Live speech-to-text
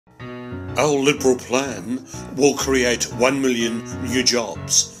Our Liberal plan will create 1 million new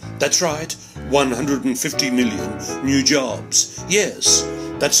jobs. That's right, 150 million new jobs. Yes,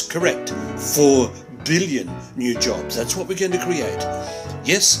 that's correct. 4 billion new jobs. That's what we're going to create.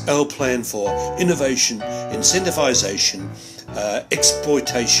 Yes, our plan for innovation, incentivization,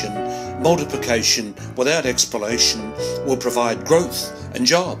 exploitation, multiplication without explanation will provide growth and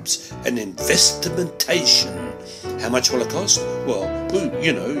jobs and investmentation. How much will it cost? Well,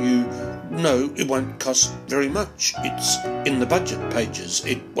 you know it won't cost very much. It's in the budget pages.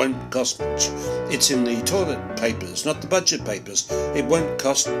 It won't cost much. It's in the toilet papers, not the budget papers. It won't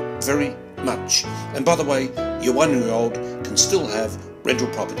cost very much. And by the way, your 1-year-old can still have rental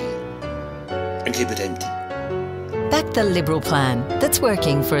property and keep it empty. Back the Liberal plan that's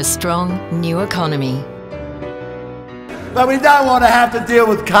working for a strong new economy. But we don't want to have to deal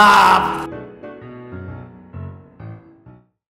with carbs.